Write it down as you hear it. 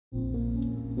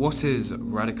What is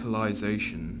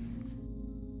radicalization?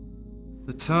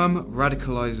 The term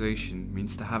radicalization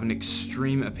means to have an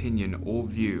extreme opinion or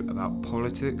view about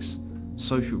politics,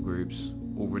 social groups,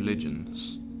 or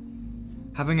religions.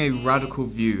 Having a radical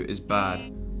view is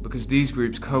bad because these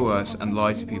groups coerce and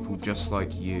lie to people just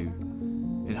like you,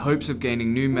 in hopes of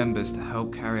gaining new members to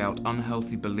help carry out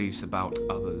unhealthy beliefs about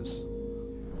others.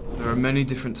 There are many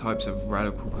different types of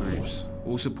radical groups,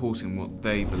 all supporting what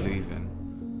they believe in.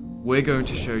 We're going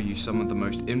to show you some of the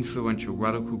most influential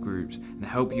radical groups and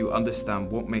help you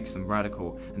understand what makes them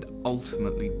radical and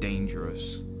ultimately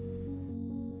dangerous.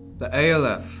 The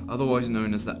ALF, otherwise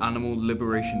known as the Animal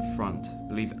Liberation Front,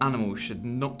 believe animals should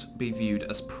not be viewed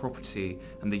as property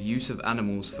and the use of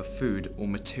animals for food or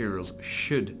materials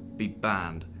should be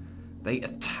banned. They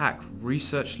attack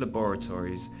research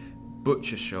laboratories,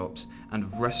 butcher shops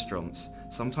and restaurants,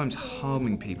 sometimes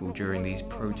harming people during these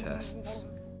protests.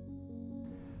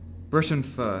 Britain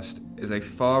First is a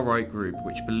far-right group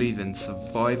which believe in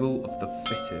survival of the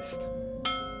fittest.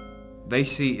 They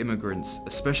see immigrants,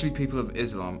 especially people of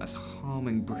Islam, as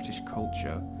harming British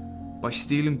culture by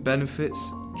stealing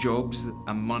benefits, jobs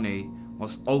and money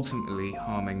whilst ultimately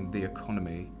harming the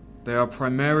economy. They are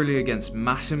primarily against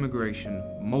mass immigration,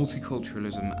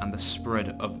 multiculturalism and the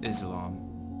spread of Islam.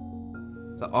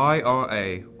 The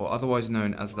IRA, or otherwise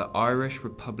known as the Irish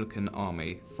Republican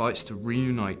Army, fights to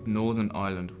reunite Northern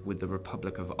Ireland with the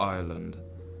Republic of Ireland.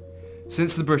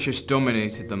 Since the British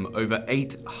dominated them over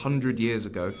 800 years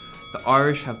ago, the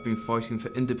Irish have been fighting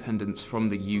for independence from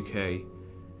the UK.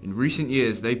 In recent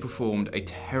years, they performed a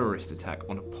terrorist attack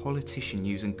on a politician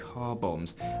using car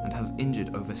bombs and have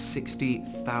injured over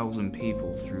 60,000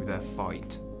 people through their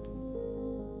fight.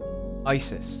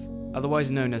 ISIS,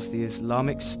 otherwise known as the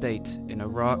Islamic State in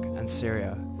Iraq and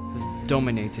Syria, has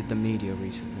dominated the media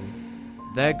recently.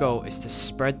 Their goal is to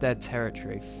spread their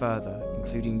territory further,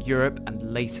 including Europe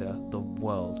and later the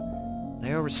world.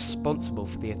 They are responsible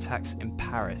for the attacks in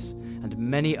Paris and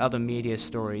many other media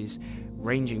stories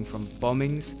ranging from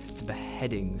bombings to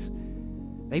beheadings.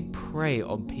 They prey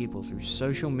on people through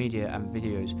social media and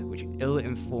videos which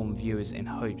ill-inform viewers in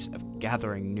hopes of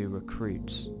gathering new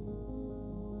recruits.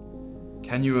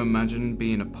 Can you imagine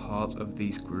being a part of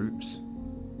these groups?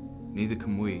 Neither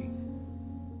can we.